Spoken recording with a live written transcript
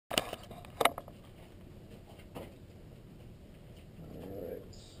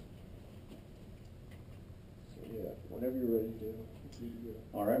whenever you're ready, Dale.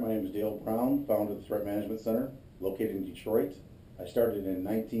 All right, my name is Dale Brown, founder of the Threat Management Center, located in Detroit. I started in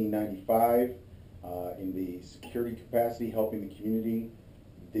 1995 in the security capacity, helping the community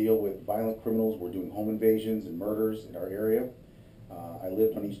deal with violent criminals. We're doing home invasions and murders in our area. I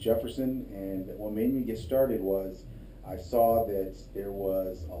lived on East Jefferson, and what made me get started was I saw that there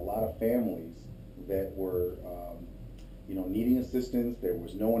was a lot of families that were needing assistance. There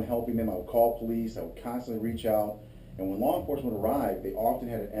was no one helping them. I would call police. I would constantly reach out. And when law enforcement arrived, they often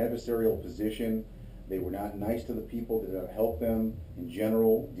had an adversarial position. They were not nice to the people. They did not help them in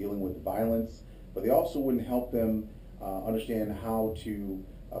general dealing with violence, but they also wouldn't help them understand how to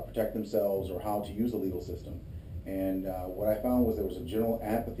protect themselves or how to use the legal system. And what I found was there was a general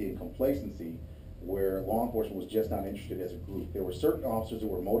apathy and complacency where law enforcement was just not interested as a group. There were certain officers that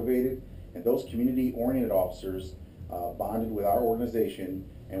were motivated, and those community-oriented officers bonded with our organization,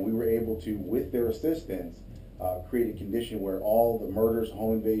 and we were able to, with their assistance, create a condition where all the murders,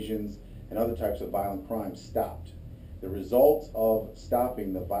 home invasions, and other types of violent crimes stopped. The result of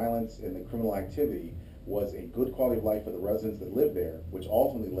stopping the violence and the criminal activity was a good quality of life for the residents that lived there, which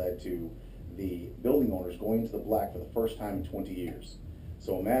ultimately led to the building owners going into the black for the first time in 20 years.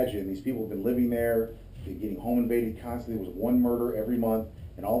 So imagine these people have been living there, getting home invaded constantly. There was one murder every month,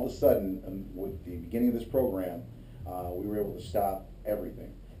 and all of a sudden, with the beginning of this program, we were able to stop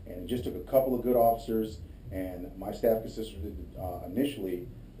everything. And it just took a couple of good officers, and my staff consisted initially,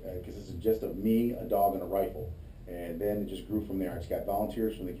 consisted just of me, a dog, and a rifle. And then it just grew from there. I just got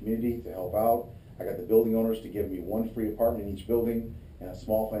volunteers from the community to help out. I got the building owners to give me one free apartment in each building and a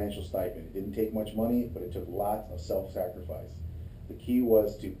small financial stipend. It didn't take much money, but it took lots of self-sacrifice. The key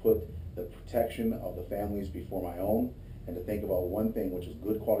was to put the protection of the families before my own, and to think about one thing, which was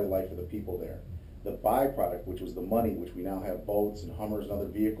good quality of life for the people there. The byproduct, which was the money, which we now have boats and Hummers and other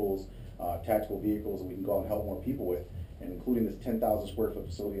vehicles, tactical vehicles that we can go out and help more people with, and including this 10,000 square foot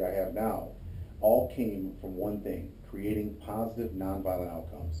facility I have now, all came from one thing: creating positive nonviolent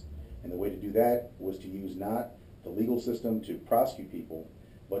outcomes. And the way to do that was to use not the legal system to prosecute people,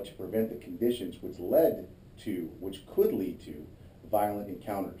 but to prevent the conditions which could lead to violent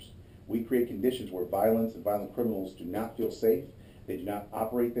encounters. We create conditions where violence and violent criminals do not feel safe. They do not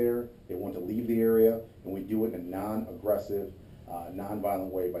operate there. They want to leave the area, and we do it in a non-aggressive,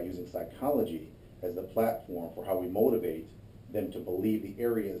 non-violent way by using psychology as the platform for how we motivate them to believe the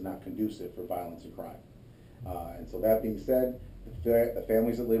area is not conducive for violence and crime. And so that being said, the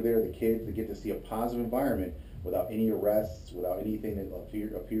families that live there, the kids, they get to see a positive environment without any arrests, without anything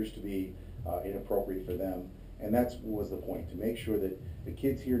that appears to be inappropriate for them. And that was the point, to make sure that the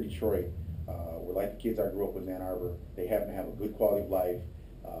kids here in Detroit were like the kids I grew up with in Ann Arbor. They happen to have a good quality of life.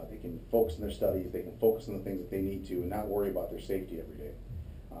 They can focus on their studies. They can focus on the things that they need to and not worry about their safety every day.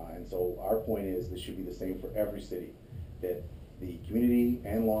 And so our point is this should be the same for every city, that the community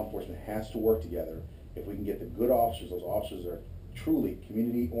and law enforcement has to work together. If we can get the good officers, those officers are truly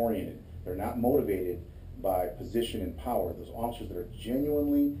community oriented. They're not motivated by position and power. Those officers that are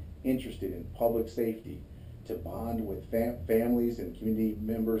genuinely interested in public safety, to bond with families and community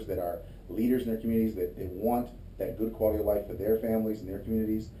members that are leaders in their communities, that they want that good quality of life for their families and their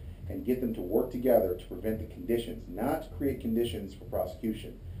communities, and get them to work together to prevent the conditions, not to create conditions for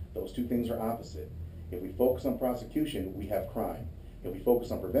prosecution. Those two things are opposite. If we focus on prosecution, we have crime. If we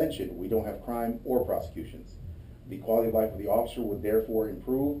focus on prevention, we don't have crime or prosecutions. The quality of life of the officer would therefore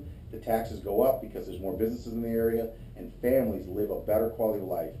improve, the taxes go up because there's more businesses in the area, and families live a better quality of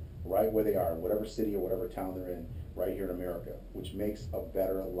life right where they are, in whatever city or whatever town they're in, right here in America, which makes a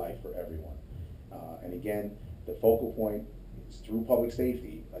better life for everyone. And again, the focal point is through public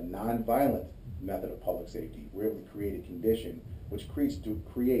safety, a non-violent method of public safety. We're able to create a condition which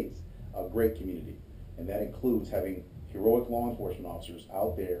creates a great community. And that includes having heroic law enforcement officers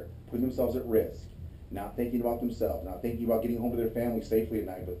out there putting themselves at risk, not thinking about themselves, not thinking about getting home to their families safely at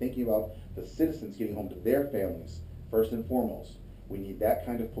night, but thinking about the citizens getting home to their families first and foremost. We need that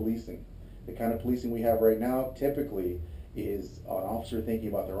kind of policing. The kind of policing we have right now typically is an officer thinking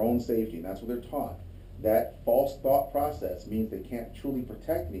about their own safety, and that's what they're taught. That false thought process means they can't truly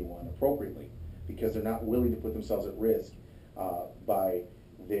protect anyone appropriately because they're not willing to put themselves at risk by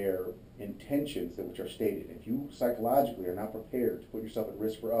their intentions which are stated. If you psychologically are not prepared to put yourself at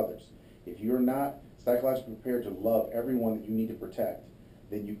risk for others, if you're not psychologically prepared to love everyone that you need to protect,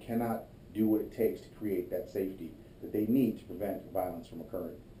 then you cannot do what it takes to create that safety that they need to prevent violence from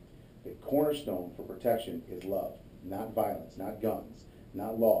occurring. The cornerstone for protection is love, not violence, not guns,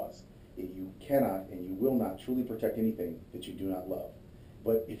 not laws. You cannot and you will not truly protect anything that you do not love.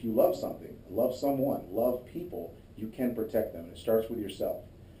 But if you love something, love someone, love people, you can protect them. And it starts with yourself.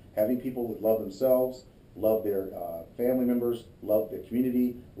 Having people that love themselves, love their family members, love the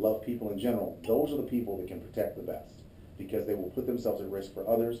community, love people in general. Those are the people that can protect the best, because they will put themselves at risk for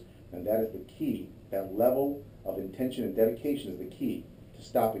others, and that is the key. That level of intention and dedication is the key to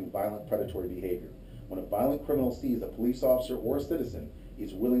stopping violent predatory behavior. When a violent criminal sees a police officer or a citizen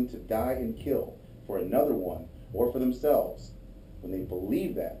is willing to die and kill for another one or for themselves, when they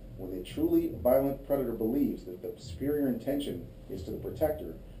believe that, when a truly violent predator believes that the superior intention is to the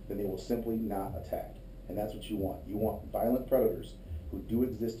protector, then they will simply not attack. And that's what you want. You want violent predators who do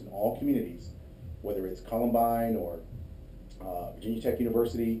exist in all communities, whether it's Columbine or Virginia Tech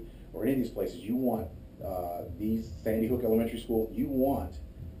University or any of these places. You want these Sandy Hook Elementary School, you want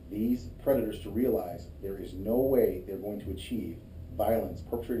these predators to realize there is no way they're going to achieve violence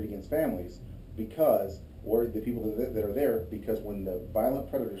perpetrated against families because, or the people that are there, because when the violent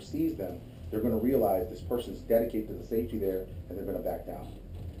predator sees them, they're going to realize this person is dedicated to the safety there, and they're going to back down.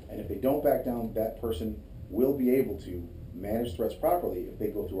 And if they don't back down, that person will be able to manage threats properly if they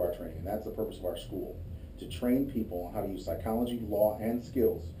go through our training. And that's the purpose of our school, to train people on how to use psychology, law, and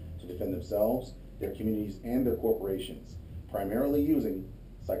skills to defend themselves, their communities, and their corporations, primarily using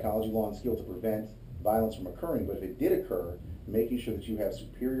psychology, law, and skill to prevent violence from occurring, but if it did occur, making sure that you have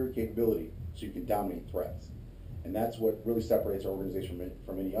superior capability so you can dominate threats. And that's what really separates our organization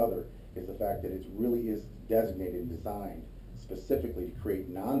from any other, is the fact that it really is designated and designed specifically to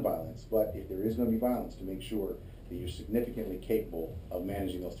create nonviolence, but if there is going to be violence, to make sure that you're significantly capable of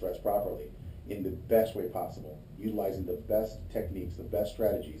managing those threats properly in the best way possible, utilizing the best techniques, the best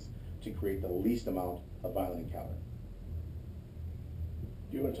strategies to create the least amount of violent encounter.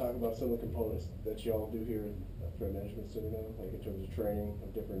 Do you want to talk about some of the components that y'all do here in Threat Management Center now, like in terms of training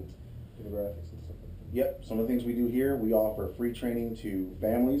of different demographics and stuff like that? Yep, some of the things we do here, we offer free training to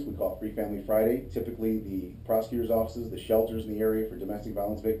families. We call it Free Family Friday. Typically, the prosecutor's offices, the shelters in the area for domestic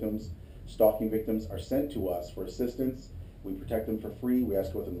violence victims, stalking victims are sent to us for assistance. We protect them for free. We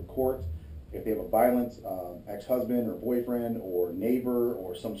escort them to court. If they have a violent ex-husband or boyfriend or neighbor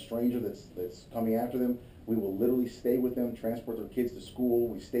or some stranger that's coming after them, we will literally stay with them, transport their kids to school.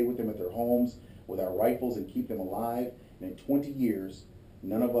 We stay with them at their homes with our rifles and keep them alive. And in 20 years,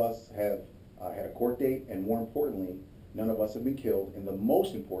 none of us have had a court date, and more importantly, none of us have been killed. And the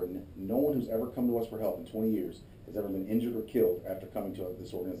most important, no one who's ever come to us for help in 20 years has ever been injured or killed after coming to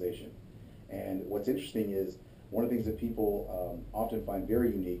this organization. And what's interesting is, one of the things that people often find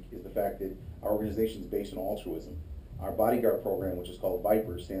very unique is the fact that our organization is based on altruism. Our bodyguard program, which is called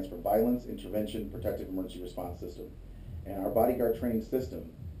VIPER, stands for Violence Intervention Protective Emergency Response System. And our bodyguard training system,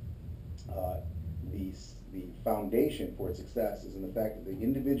 the foundation for its success is in the fact that the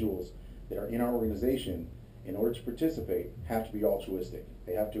individuals that are in our organization, in order to participate, have to be altruistic.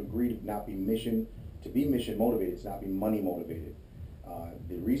 They have to agree to not be mission motivated, to not be money motivated.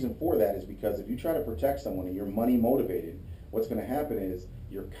 The reason for that is because if you try to protect someone and you're money motivated, what's going to happen is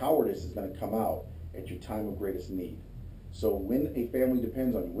your cowardice is going to come out at your time of greatest need. So when a family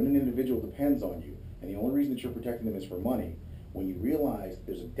depends on you, when an individual depends on you, and the only reason that you're protecting them is for money, when you realize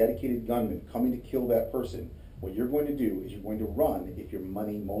there's a dedicated gunman coming to kill that person, what you're going to do is you're going to run if you're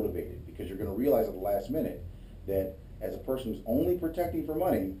money motivated, because you're going to realize at the last minute that as a person who's only protecting for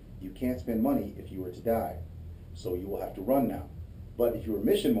money, you can't spend money if you were to die. So you will have to run now. But if you were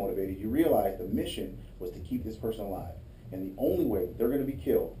mission motivated, you realize the mission was to keep this person alive. And the only way that they're going to be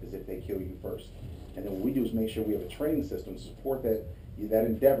killed is if they kill you first. And then what we do is make sure we have a training system to support that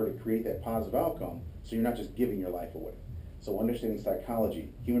endeavor to create that positive outcome, so you're not just giving your life away. So understanding psychology,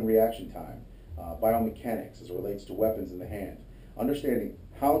 human reaction time, biomechanics as it relates to weapons in the hand, understanding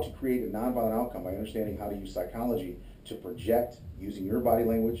how to create a nonviolent outcome by understanding how to use psychology to project using your body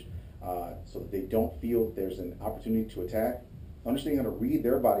language so that they don't feel there's an opportunity to attack, understanding how to read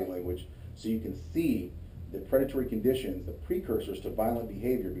their body language so you can see the predatory conditions, the precursors to violent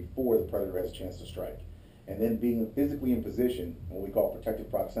behavior before the predator has a chance to strike. And then being physically in position, what we call protective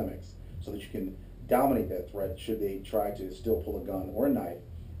proxemics, so that you can dominate that threat should they try to still pull a gun or a knife.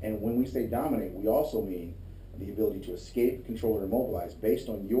 And when we say dominate, we also mean the ability to escape, control, or immobilize based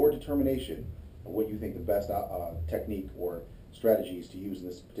on your determination of what you think the best technique or strategy is to use in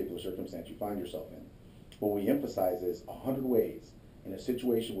this particular circumstance you find yourself in. What we emphasize is 100 ways in a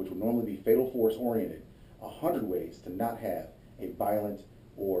situation which would normally be fatal force oriented, 100 ways to not have a violent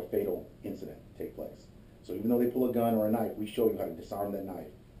or fatal incident take place. So even though they pull a gun or a knife, we show you how to disarm that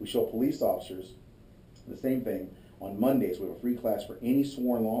knife. We show police officers the same thing. On Mondays, we have a free class for any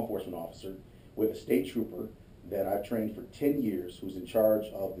sworn law enforcement officer. We have a state trooper that I've trained for 10 years who's in charge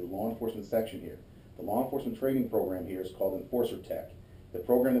of the law enforcement section here. The law enforcement training program here is called Enforcer Tech. The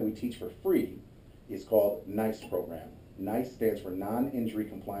program that we teach for free is called NICE program. NICE stands for Non-Injury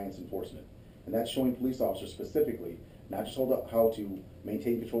Compliance Enforcement. And that's showing police officers specifically, not just how to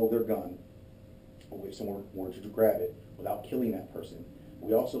maintain control of their gun, or if someone were to grab it, without killing that person.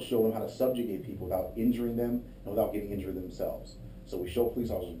 We also show them how to subjugate people without injuring them and without getting injured themselves. So we show police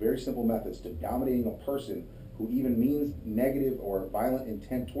officers very simple methods to dominating a person who even means negative or violent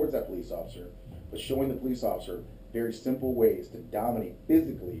intent towards that police officer, but showing the police officer very simple ways to dominate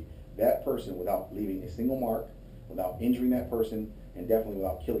physically that person without leaving a single mark, without injuring that person, and definitely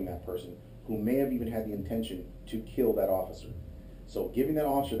without killing that person, who may have even had the intention to kill that officer. So giving that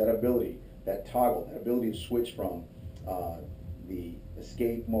officer that ability, that toggle, that ability to switch from the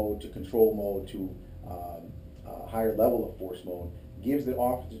escape mode to control mode to a higher level of force mode, gives the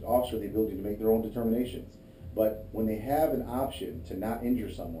officer the ability to make their own determinations. But when they have an option to not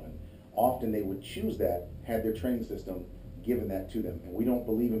injure someone, often they would choose that had their training system given that to them. And we don't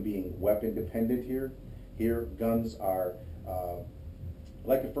believe in being weapon dependent here. Here, guns are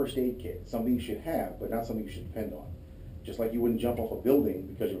like a first aid kit, something you should have, but not something you should depend on. Just like you wouldn't jump off a building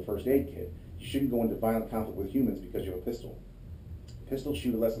because you have a first aid kit, you shouldn't go into violent conflict with humans because you have a pistol. Pistols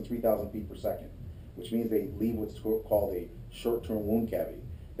shoot at less than 3,000 feet per second, which means they leave what's called a short-term wound cavity.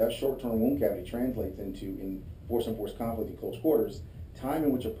 That short-term wound cavity translates into, in force-on-force conflict in close quarters, time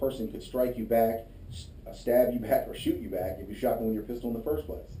in which a person could strike you back, stab you back, or shoot you back if you shot them with your pistol in the first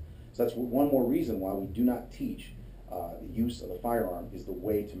place. So that's one more reason why we do not teach the use of the firearm is the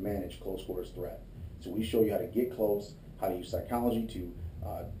way to manage close quarters threat. So we show you how to get close, how to use psychology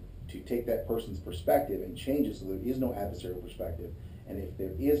to take that person's perspective and change it so there is no adversarial perspective. And if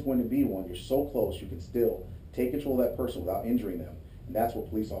there is going to be one, you're so close you can still take control of that person without injuring them. And that's what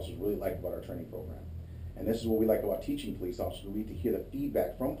police officers really like about our training program. And this is what we like about teaching police officers. We get to hear the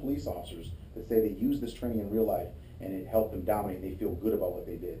feedback from police officers that say they use this training in real life and it helped them dominate. They feel good about what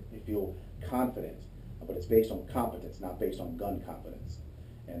they did. They feel confident, but it's based on competence, not based on gun confidence.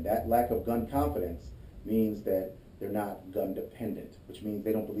 And that lack of gun confidence means that they're not gun dependent, which means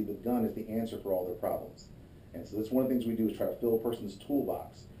they don't believe the gun is the answer for all their problems. And so that's one of the things we do is try to fill a person's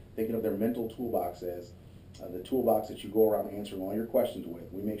toolbox, thinking of their mental toolbox as the toolbox that you go around answering all your questions with.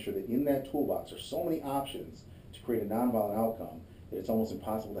 We make sure that in that toolbox there's so many options to create a nonviolent outcome that it's almost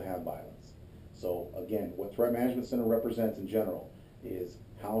impossible to have violence. So again, what Threat Management Center represents in general is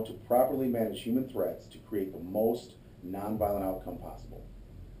how to properly manage human threats to create the most nonviolent outcome possible.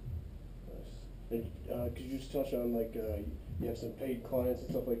 Nice. And could you just touch on, like, you have some paid clients and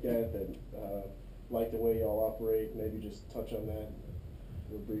stuff like that that like the way y'all operate? Maybe just touch on that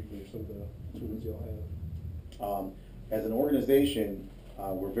real briefly, or some of the tools y'all have. As an organization,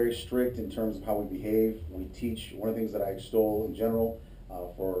 we're very strict in terms of how we behave. We teach, one of the things that I extol in general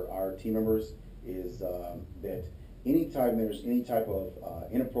for our team members is that anytime there's any type of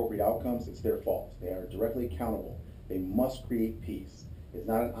inappropriate outcomes, it's their fault. They are directly accountable. They must create peace. It's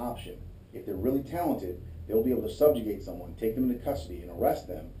not an option. If they're really talented, they'll be able to subjugate someone, take them into custody, and arrest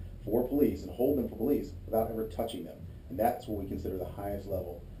them for police and hold them for police without ever touching them. And that's what we consider the highest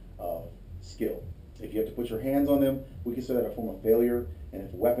level of skill. If you have to put your hands on them, we consider that a form of failure, and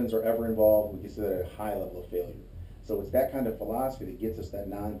if weapons are ever involved, we consider that a high level of failure. So it's that kind of philosophy that gets us that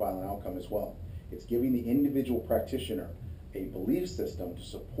nonviolent outcome as well. It's giving the individual practitioner a belief system to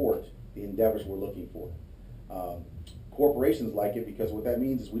support the endeavors we're looking for. Corporations like it because what that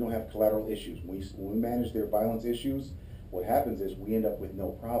means is we don't have collateral issues. When we manage their violence issues, what happens is we end up with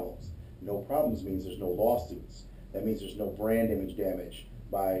no problems. No problems means there's no lawsuits. That means there's no brand image damage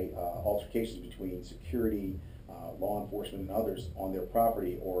by altercations between security, law enforcement, and others on their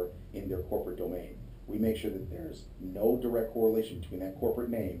property or in their corporate domain. We make sure that there's no direct correlation between that corporate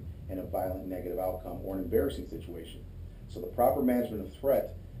name and a violent negative outcome or an embarrassing situation. So the proper management of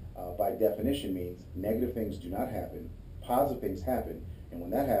threat by definition means negative things do not happen, positive things happen, and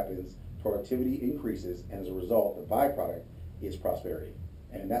when that happens, productivity increases, and as a result, the byproduct is prosperity.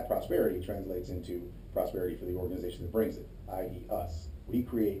 And that prosperity translates into prosperity for the organization that brings it, i.e. us. We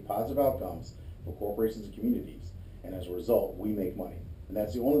create positive outcomes for corporations and communities, and as a result, we make money. And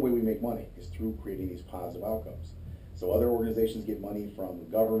that's the only way we make money, is through creating these positive outcomes. So other organizations get money from the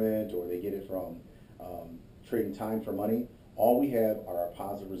government, or they get it from trading time for money. All we have are our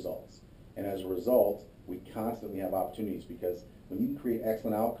positive results. And as a result, we constantly have opportunities, because when you can create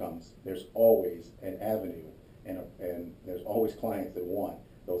excellent outcomes, there's always an avenue, and there's always clients that want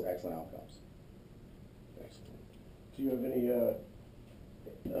those excellent outcomes. Excellent. Do you have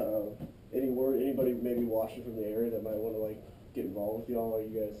any word, anybody maybe watching from the area that might want to, like, get involved with y'all? Or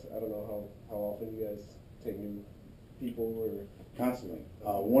you guys, I don't know how often you guys take new people, or? Constantly.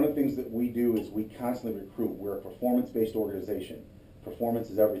 One of the things that we do is we constantly recruit. We're a performance-based organization. Performance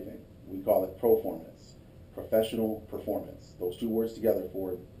is everything. We call it proformance, professional performance. Those two words together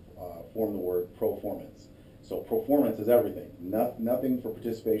for form the word performance. So performance is everything. Nothing for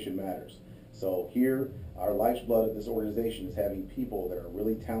participation matters. So here, our lifeblood of this organization is having people that are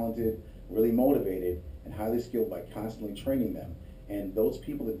really talented, really motivated, and highly skilled by constantly training them. And those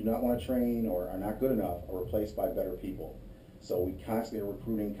people that do not want to train or are not good enough are replaced by better people. So we constantly are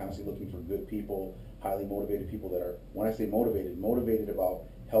recruiting, constantly looking for good people, highly motivated people that are, when I say motivated about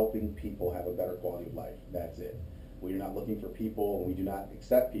helping people have a better quality of life. That's it. We are not looking for people, and we do not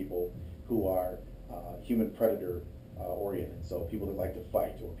accept people who are human predator oriented. So people that like to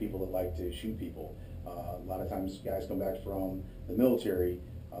fight or people that like to shoot people. A lot of times guys come back from the military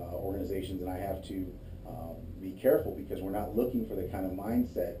organizations, and I have to be careful because we're not looking for the kind of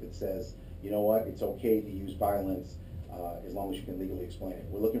mindset that says, you know what, it's okay to use violence as long as you can legally explain it.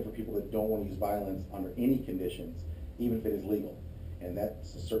 We're looking for people that don't want to use violence under any conditions, even if it is legal. And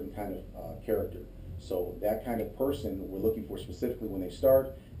that's a certain kind of character. So that kind of person we're looking for specifically when they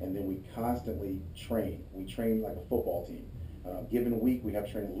start, and then we constantly train. We train like a football team. Given a week, we have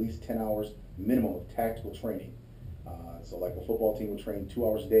to train at least 10 hours minimum of tactical training. So like a football team would train 2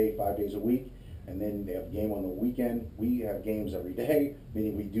 hours a day, 5 days a week, and then they have a game on the weekend. We have games every day,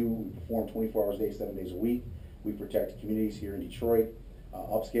 meaning we perform 24 hours a day, 7 days a week. We protect communities here in Detroit,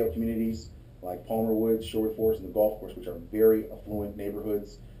 upscale communities like Palmer Woods, Sherwood Forest, and the golf course, which are very affluent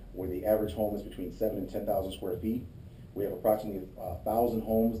neighborhoods where the average home is between 7,000 and 10,000 square feet. We have approximately 1,000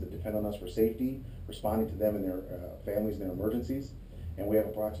 homes that depend on us for safety, responding to them and their families and their emergencies. And we have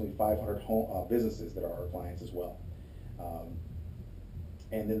approximately 500 businesses that are our clients as well.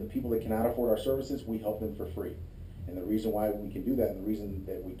 And then the people that cannot afford our services, we help them for free. And the reason why we can do that, and the reason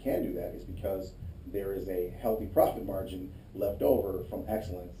that we can do that, is because there is a healthy profit margin left over from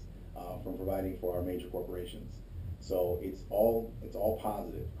excellence from providing for our major corporations. So it's all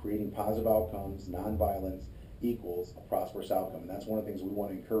positive. Creating positive outcomes, nonviolence, equals a prosperous outcome. And that's one of the things we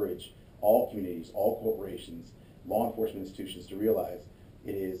want to encourage all communities, all corporations, law enforcement institutions to realize.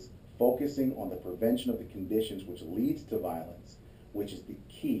 It is focusing on the prevention of the conditions which leads to violence, which is the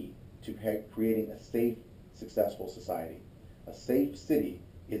key to creating a safe, successful society. A safe city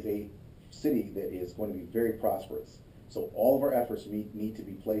is a city that is going to be very prosperous. So all of our efforts need to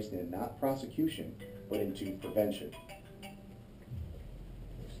be placed in not prosecution, but into prevention.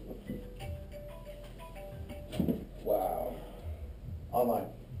 Wow. Online.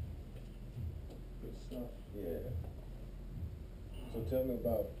 Good stuff. Yeah. So tell me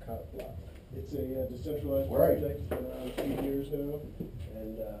about CopBlock. It's a decentralized Where are you? project. It's been around 2 years now,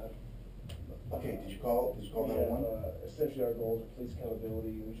 and Okay, did you call 911? essentially our goal is police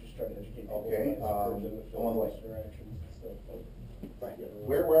accountability. We just try to educate people. Okay, encourage them to I'm on the way. fill interactions and stuff. Right.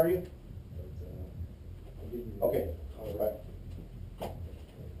 Where are you? I'll give you Okay. all Right.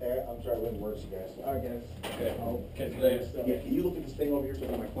 I'm sorry, I went words, you guys. right, guys. Okay. I'll Catch you later. Yeah, can you look at this thing over here so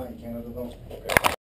that my client can handle those? Okay.